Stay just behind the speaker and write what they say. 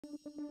The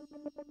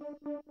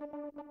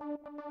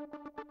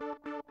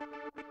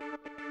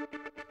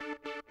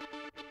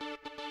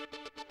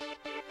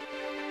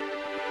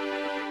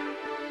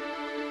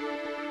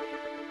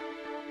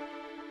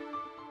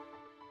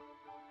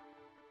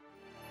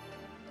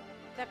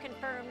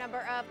confirmed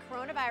number of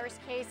coronavirus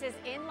cases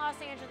in Los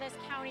Angeles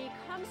County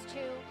comes to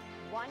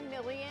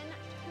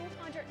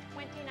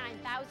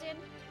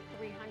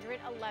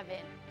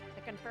 1,229,311.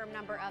 The confirmed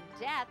number of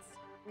deaths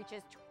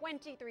reaches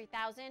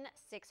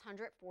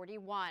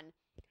 23,641.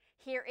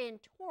 Here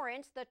in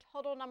Torrance, the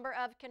total number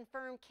of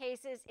confirmed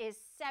cases is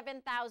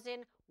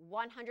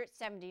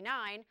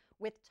 7,179,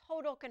 with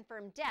total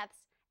confirmed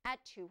deaths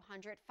at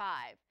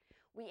 205.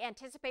 We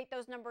anticipate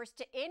those numbers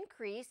to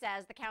increase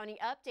as the county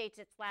updates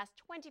its last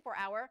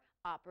 24-hour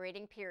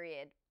operating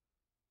period.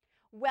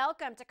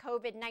 Welcome to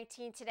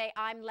COVID-19 Today.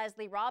 I'm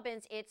Leslie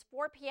Robbins. It's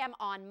 4 p.m.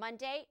 on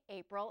Monday,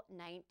 April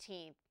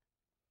 19th.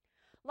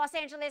 Los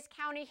Angeles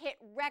County hit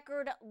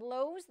record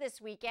lows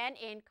this weekend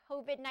in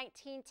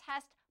COVID-19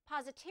 test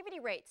positivity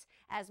rates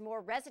as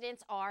more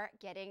residents are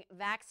getting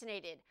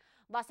vaccinated.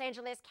 Los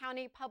Angeles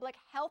County public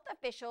health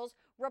officials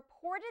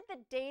reported the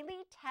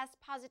daily test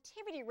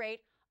positivity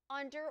rate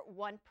under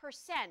 1%,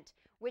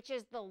 which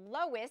is the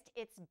lowest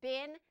it's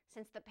been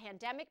since the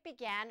pandemic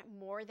began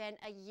more than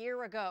a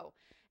year ago.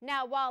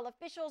 Now, while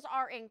officials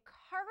are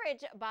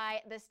encouraged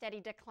by the steady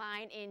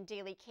decline in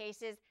daily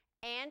cases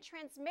and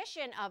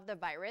transmission of the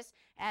virus,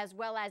 as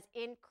well as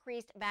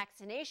increased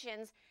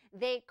vaccinations,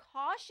 they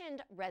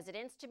cautioned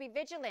residents to be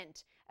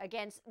vigilant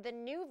against the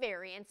new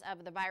variants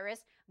of the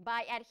virus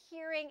by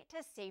adhering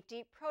to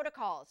safety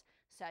protocols,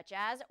 such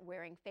as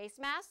wearing face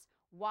masks,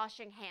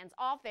 washing hands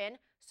often,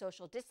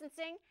 social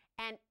distancing,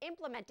 and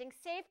implementing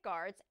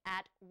safeguards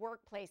at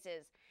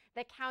workplaces.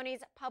 The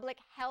county's public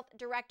health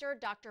director,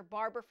 Dr.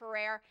 Barbara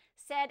Ferrer,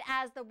 said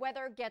as the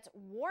weather gets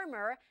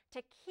warmer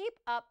to keep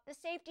up the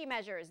safety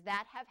measures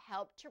that have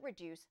helped to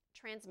reduce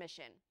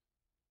transmission.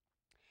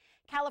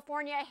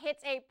 California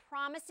hits a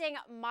promising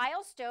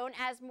milestone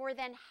as more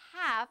than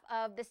half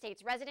of the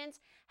state's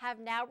residents have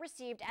now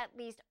received at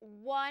least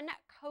one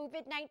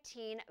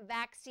COVID-19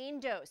 vaccine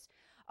dose.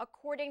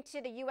 According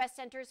to the U.S.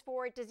 Centers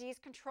for Disease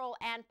Control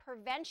and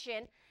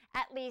Prevention,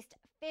 at least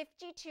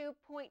 52.2%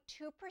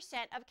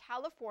 of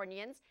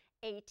Californians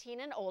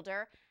 18 and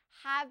older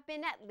have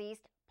been at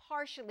least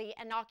partially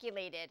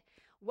inoculated,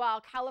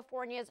 while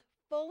California's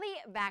fully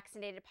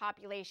vaccinated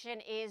population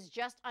is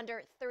just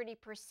under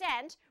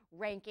 30%,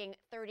 ranking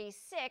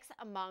 36th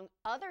among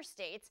other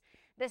states.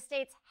 The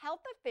state's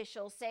health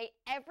officials say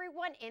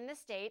everyone in the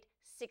state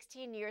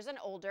 16 years and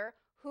older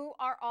who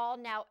are all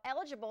now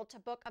eligible to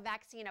book a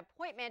vaccine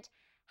appointment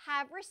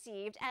have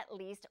received at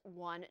least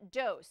one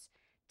dose.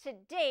 To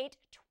date,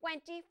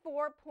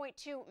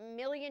 24.2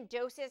 million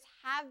doses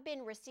have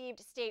been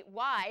received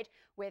statewide,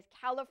 with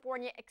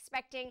California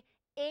expecting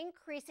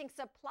increasing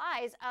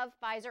supplies of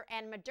Pfizer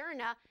and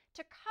Moderna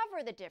to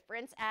cover the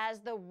difference as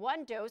the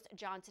one-dose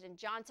Johnson &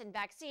 Johnson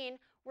vaccine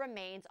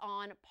remains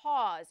on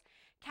pause.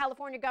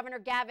 California Governor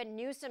Gavin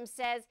Newsom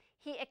says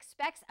he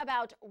expects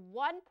about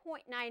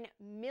 1.9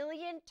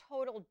 million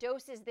total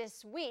doses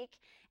this week,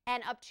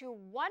 and up to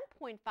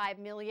 1.5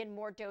 million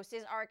more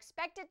doses are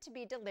expected to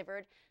be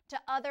delivered to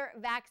other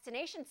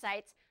vaccination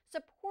sites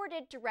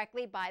supported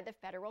directly by the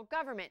federal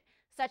government,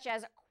 such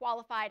as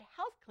qualified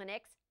health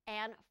clinics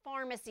and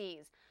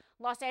pharmacies.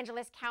 Los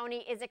Angeles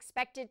County is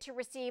expected to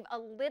receive a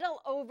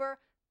little over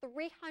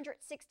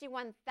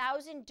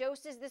 361,000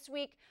 doses this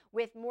week,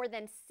 with more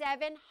than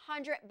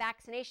 700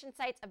 vaccination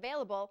sites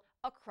available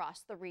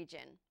across the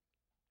region.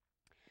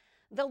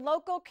 The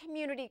local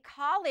community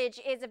college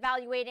is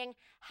evaluating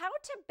how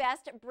to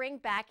best bring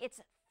back its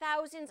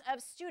thousands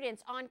of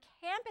students on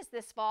campus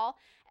this fall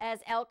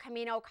as El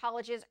Camino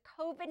College's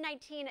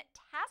COVID-19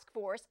 Task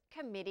Force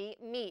Committee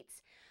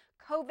meets.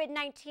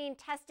 COVID-19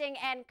 testing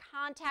and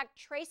contact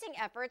tracing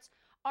efforts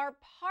are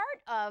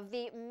part of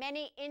the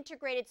many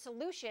integrated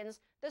solutions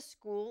the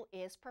school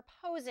is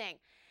proposing.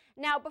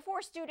 Now,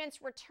 before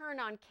students return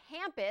on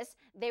campus,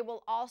 they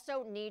will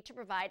also need to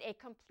provide a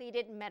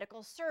completed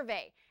medical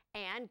survey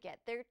and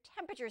get their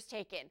temperatures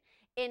taken.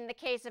 In the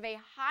case of a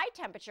high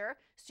temperature,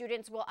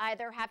 students will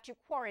either have to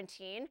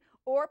quarantine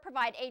or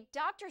provide a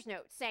doctor's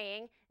note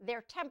saying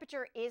their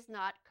temperature is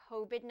not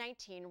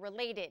COVID-19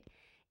 related.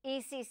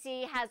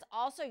 ECC has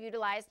also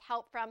utilized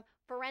help from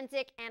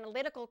forensic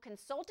analytical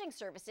consulting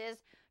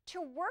services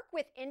to work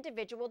with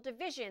individual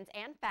divisions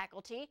and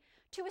faculty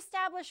to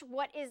establish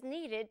what is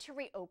needed to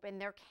reopen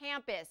their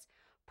campus.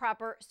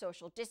 Proper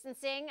social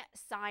distancing,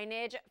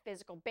 signage,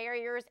 physical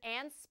barriers,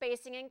 and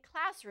spacing in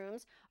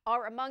classrooms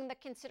are among the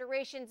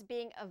considerations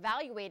being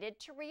evaluated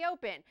to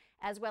reopen,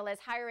 as well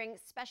as hiring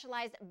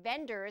specialized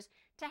vendors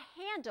to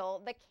handle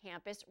the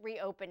campus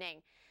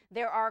reopening.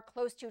 There are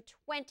close to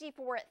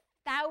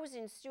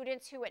 24,000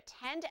 students who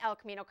attend El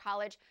Camino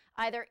College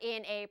either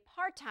in a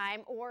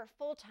part-time or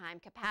full-time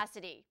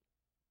capacity.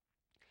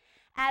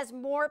 As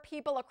more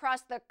people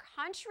across the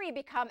country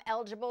become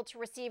eligible to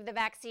receive the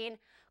vaccine,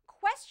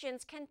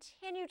 questions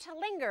continue to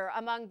linger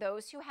among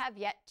those who have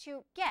yet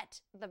to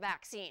get the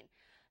vaccine.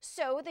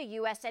 So the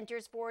U.S.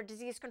 Centers for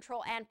Disease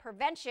Control and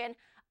Prevention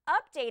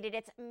updated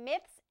its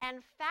myths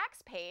and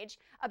facts page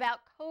about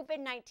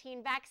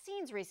COVID-19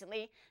 vaccines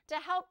recently to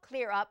help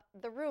clear up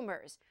the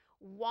rumors.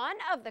 One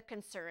of the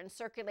concerns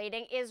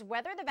circulating is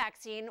whether the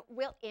vaccine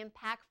will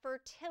impact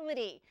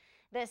fertility.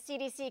 The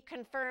CDC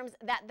confirms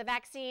that the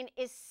vaccine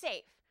is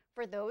safe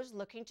for those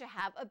looking to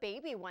have a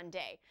baby one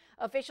day.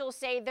 Officials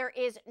say there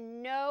is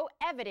no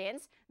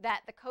evidence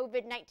that the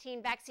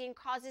COVID-19 vaccine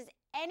causes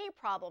any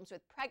problems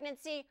with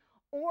pregnancy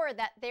or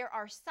that there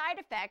are side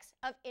effects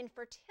of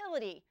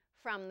infertility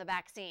from the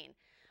vaccine.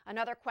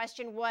 Another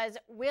question was,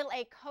 will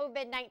a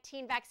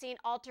COVID-19 vaccine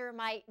alter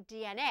my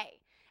DNA?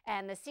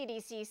 And the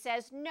CDC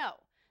says no.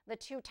 The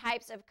two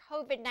types of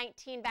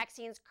COVID-19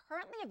 vaccines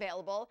currently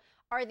available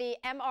are the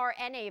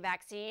mRNA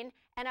vaccine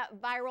and a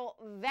viral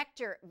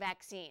vector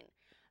vaccine.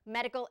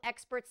 Medical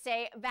experts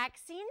say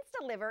vaccines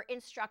deliver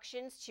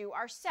instructions to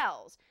our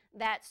cells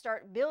that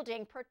start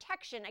building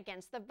protection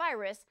against the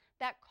virus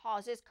that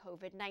causes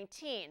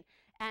COVID-19.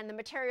 And the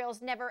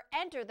materials never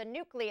enter the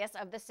nucleus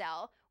of the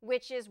cell,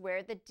 which is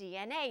where the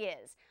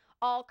DNA is.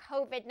 All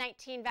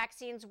COVID-19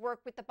 vaccines work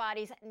with the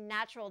body's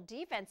natural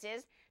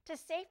defenses to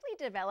safely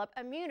develop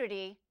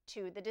immunity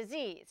to the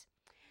disease.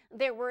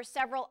 There were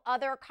several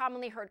other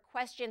commonly heard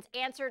questions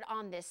answered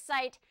on this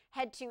site.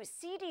 Head to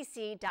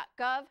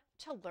cdc.gov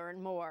to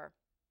learn more.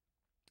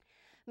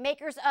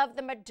 Makers of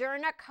the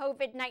Moderna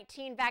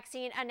COVID-19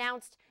 vaccine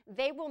announced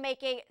they will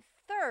make a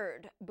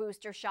third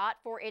booster shot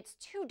for its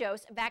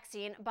two-dose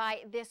vaccine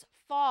by this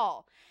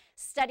fall.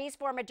 Studies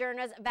for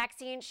Moderna's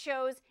vaccine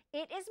shows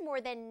it is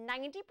more than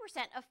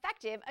 90%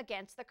 effective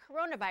against the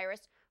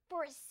coronavirus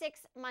for 6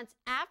 months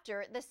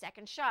after the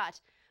second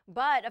shot.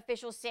 But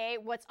officials say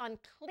what's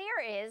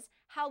unclear is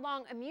how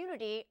long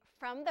immunity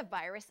from the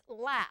virus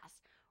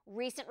lasts.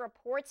 Recent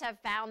reports have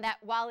found that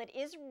while it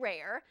is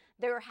rare,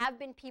 there have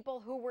been people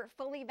who were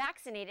fully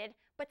vaccinated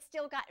but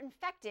still got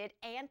infected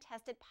and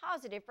tested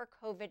positive for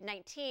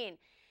COVID-19.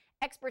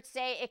 Experts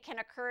say it can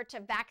occur to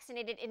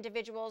vaccinated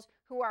individuals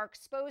who are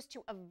exposed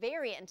to a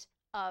variant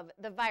of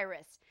the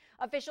virus.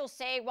 Officials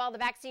say while the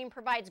vaccine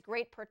provides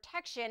great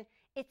protection,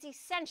 it's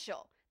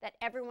essential that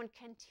everyone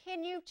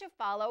continue to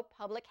follow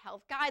public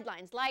health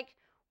guidelines like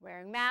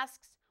wearing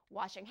masks,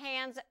 washing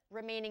hands,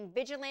 remaining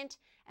vigilant,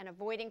 and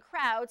avoiding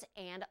crowds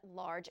and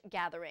large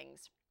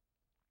gatherings.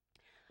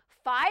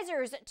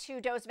 Pfizer's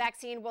two-dose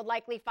vaccine will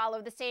likely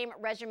follow the same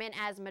regimen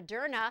as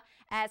Moderna,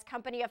 as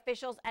company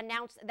officials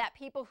announced that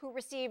people who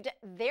received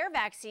their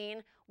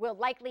vaccine will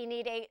likely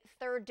need a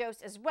third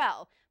dose as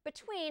well,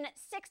 between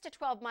 6 to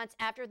 12 months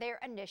after their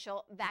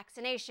initial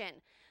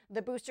vaccination.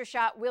 The booster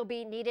shot will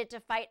be needed to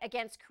fight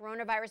against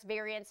coronavirus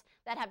variants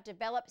that have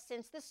developed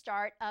since the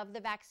start of the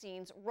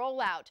vaccine's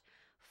rollout.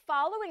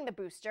 Following the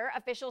booster,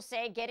 officials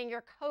say getting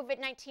your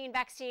COVID-19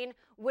 vaccine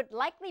would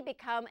likely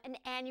become an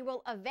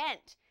annual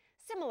event,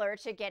 similar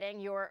to getting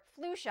your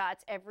flu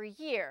shots every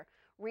year.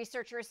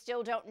 Researchers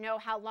still don't know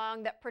how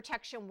long the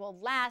protection will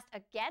last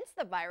against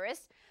the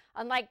virus.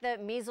 Unlike the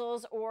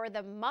measles or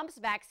the mumps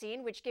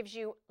vaccine, which gives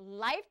you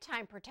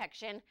lifetime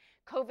protection,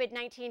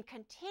 COVID-19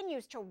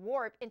 continues to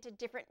warp into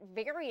different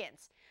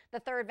variants. The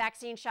third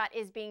vaccine shot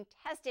is being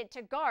tested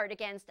to guard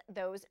against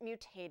those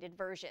mutated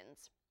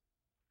versions.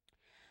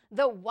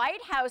 The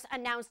White House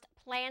announced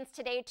plans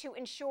today to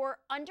ensure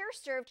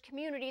underserved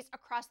communities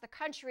across the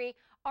country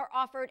are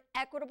offered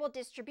equitable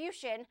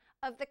distribution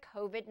of the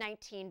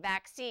COVID-19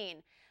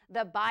 vaccine.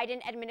 The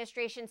Biden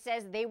administration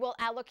says they will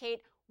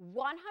allocate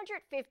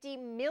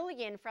 $150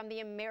 million from the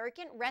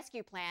American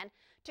Rescue Plan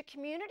to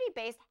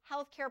community-based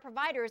healthcare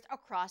providers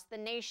across the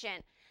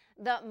nation.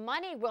 The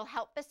money will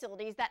help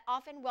facilities that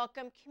often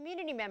welcome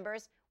community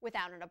members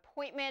without an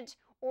appointment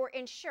or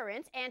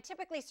insurance and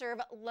typically serve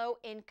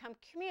low-income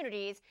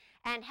communities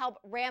and help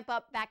ramp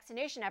up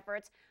vaccination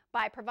efforts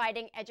by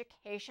providing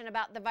education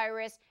about the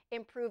virus,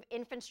 improve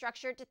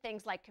infrastructure to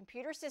things like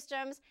computer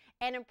systems,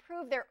 and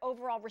improve their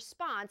overall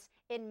response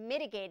in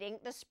mitigating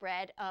the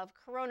spread of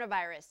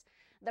coronavirus.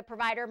 The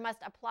provider must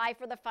apply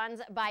for the funds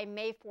by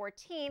May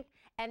 14th,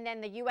 and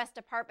then the U.S.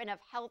 Department of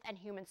Health and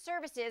Human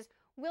Services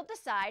will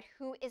decide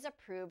who is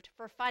approved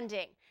for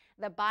funding.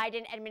 The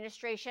Biden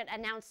administration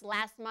announced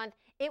last month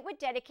it would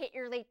dedicate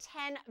nearly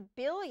 $10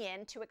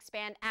 billion to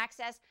expand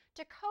access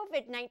to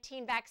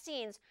COVID-19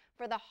 vaccines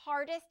for the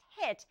hardest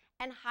hit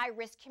and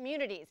high-risk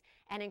communities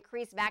and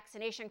increase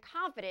vaccination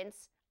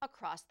confidence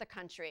across the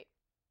country.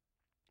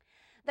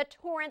 The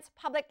Torrance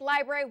Public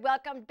Library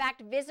welcomed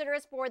back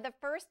visitors for the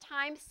first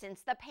time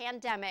since the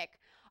pandemic.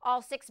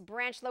 All 6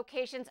 branch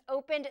locations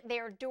opened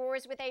their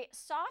doors with a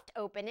soft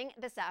opening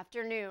this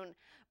afternoon.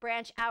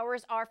 Branch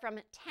hours are from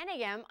 10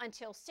 a.m.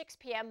 until 6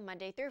 p.m.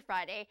 Monday through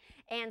Friday,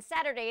 and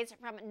Saturdays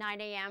from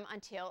 9 a.m.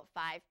 until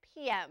 5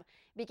 p.m.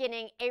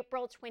 Beginning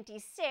April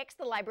 26th,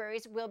 the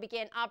libraries will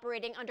begin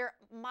operating under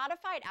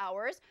modified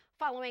hours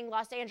following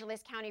Los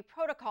Angeles County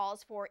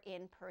protocols for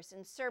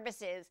in-person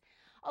services.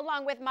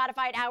 Along with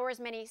modified hours,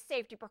 many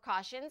safety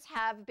precautions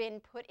have been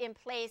put in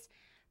place.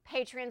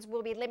 Patrons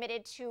will be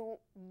limited to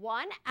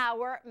 1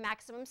 hour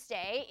maximum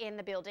stay in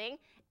the building,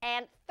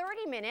 and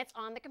 30 minutes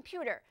on the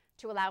computer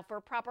to allow for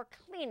proper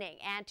cleaning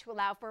and to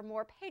allow for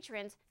more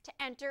patrons to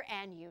enter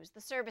and use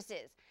the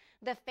services.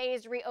 The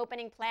phased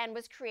reopening plan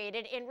was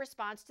created in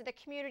response to the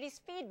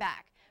community's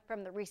feedback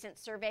from the recent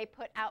survey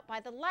put out by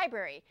the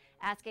library,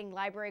 asking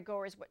library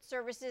goers what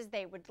services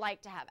they would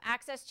like to have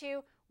access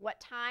to, what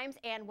times,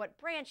 and what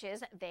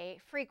branches they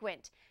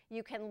frequent.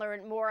 You can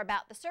learn more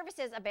about the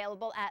services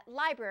available at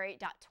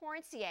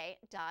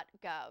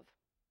library.torranceca.gov.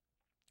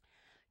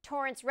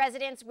 Torrance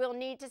residents will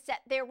need to set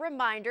their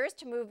reminders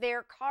to move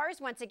their cars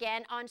once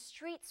again on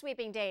street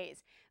sweeping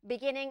days.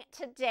 Beginning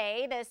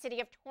today, the City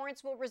of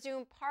Torrance will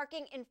resume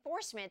parking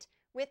enforcement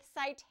with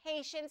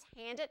citations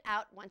handed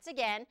out once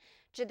again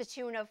to the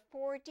tune of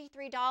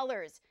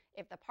 $43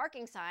 if the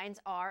parking signs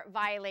are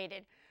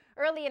violated.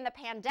 Early in the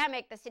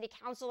pandemic, the City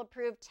Council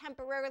approved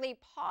temporarily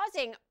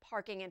pausing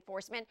parking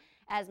enforcement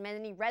as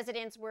many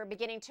residents were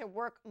beginning to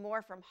work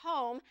more from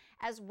home,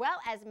 as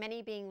well as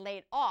many being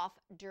laid off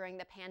during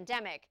the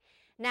pandemic.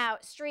 Now,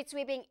 street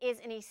sweeping is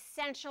an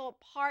essential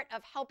part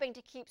of helping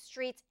to keep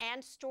streets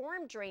and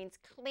storm drains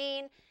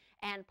clean,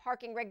 and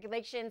parking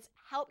regulations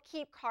help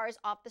keep cars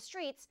off the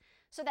streets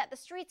so that the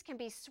streets can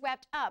be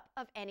swept up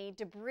of any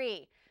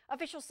debris.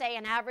 Officials say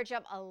an average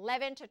of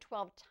 11 to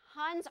 12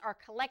 tons are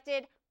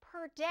collected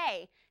per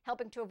day,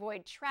 helping to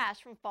avoid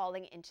trash from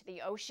falling into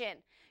the ocean.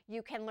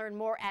 You can learn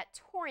more at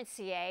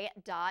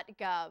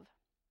torranceca.gov.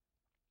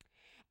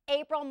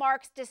 April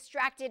marks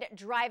Distracted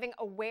Driving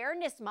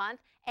Awareness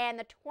Month, and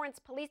the Torrance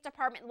Police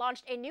Department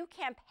launched a new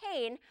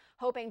campaign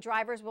hoping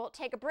drivers will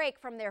take a break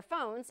from their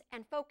phones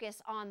and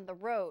focus on the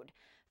road.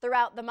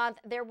 Throughout the month,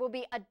 there will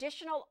be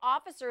additional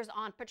officers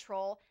on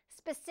patrol,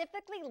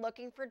 specifically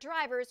looking for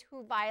drivers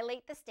who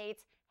violate the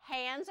state's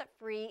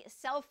hands-free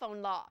cell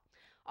phone law.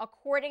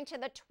 According to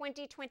the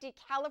 2020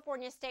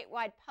 California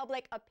statewide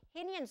public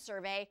opinion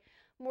survey,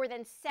 more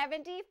than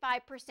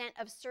 75%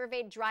 of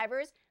surveyed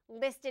drivers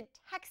listed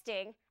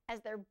texting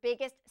as their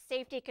biggest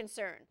safety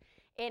concern.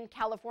 In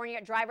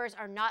California, drivers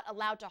are not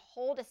allowed to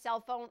hold a cell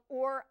phone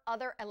or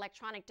other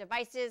electronic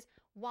devices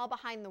while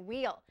behind the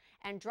wheel,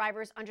 and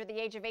drivers under the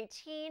age of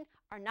 18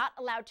 are not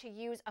allowed to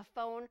use a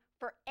phone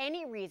for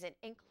any reason,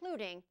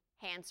 including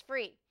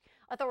hands-free.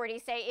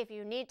 Authorities say if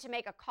you need to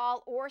make a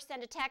call or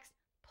send a text,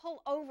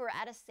 pull over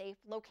at a safe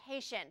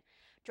location.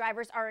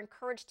 Drivers are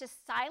encouraged to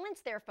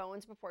silence their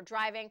phones before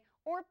driving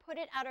or put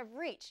it out of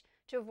reach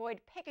to avoid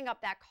picking up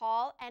that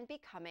call and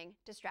becoming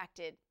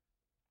distracted.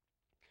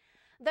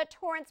 The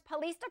Torrance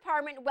Police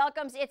Department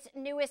welcomes its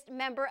newest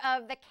member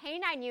of the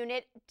Canine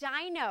Unit,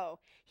 Dino.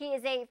 He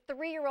is a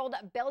 3-year-old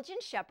Belgian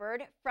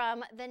Shepherd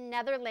from the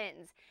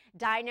Netherlands.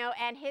 Dino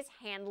and his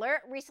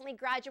handler recently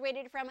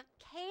graduated from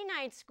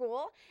canine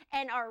school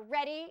and are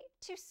ready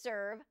to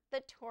serve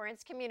the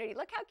Torrance community.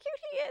 Look how cute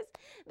he is.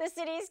 The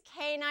city's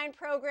canine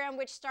program,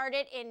 which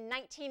started in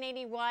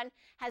 1981,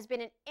 has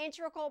been an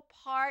integral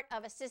part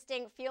of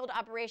assisting field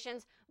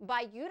operations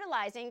by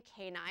utilizing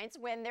canines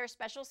when their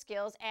special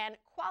skills and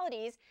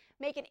qualities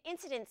make an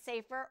incident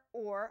safer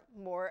or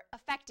more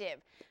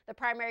effective. The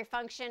primary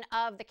function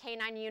of the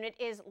canine unit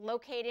is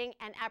locating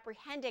and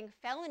apprehending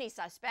felony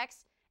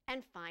suspects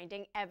and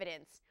finding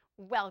evidence.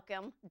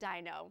 Welcome,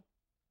 Dino.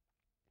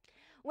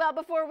 Well,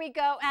 before we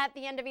go at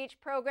the end of each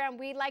program,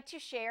 we like to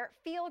share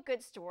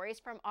feel-good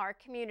stories from our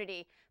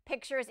community.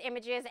 Pictures,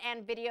 images,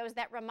 and videos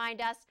that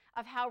remind us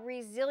of how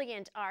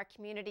resilient our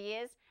community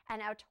is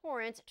and how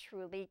Torrance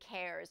truly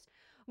cares.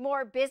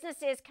 More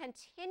businesses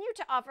continue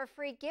to offer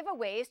free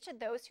giveaways to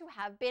those who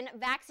have been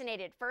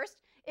vaccinated. First,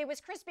 it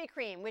was Krispy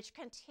Kreme, which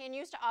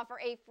continues to offer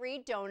a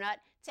free donut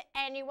to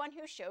anyone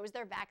who shows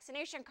their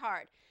vaccination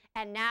card.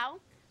 And now,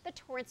 the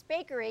Torrance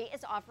Bakery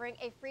is offering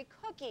a free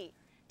cookie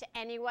to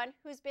anyone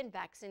who's been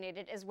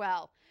vaccinated as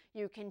well.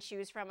 You can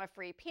choose from a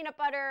free peanut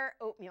butter,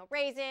 oatmeal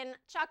raisin,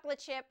 chocolate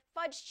chip,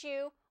 fudge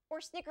chew, or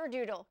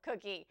snickerdoodle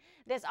cookie.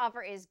 This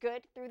offer is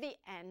good through the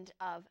end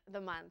of the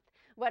month.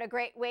 What a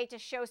great way to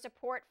show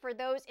support for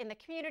those in the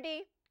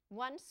community,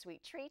 one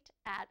sweet treat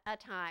at a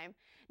time.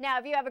 Now,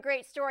 if you have a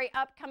great story,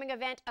 upcoming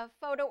event, a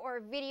photo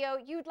or video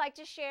you'd like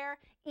to share,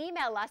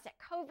 email us at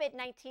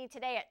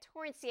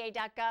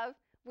covid19today@torranceca.gov.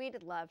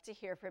 We'd love to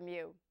hear from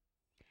you.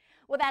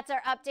 Well, that's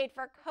our update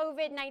for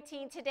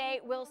COVID-19 today.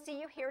 We'll see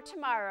you here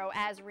tomorrow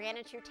as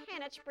Rhiannon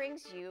Chutanich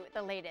brings you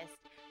the latest.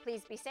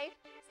 Please be safe,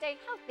 stay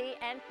healthy,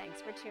 and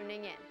thanks for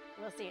tuning in.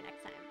 We'll see you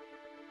next time.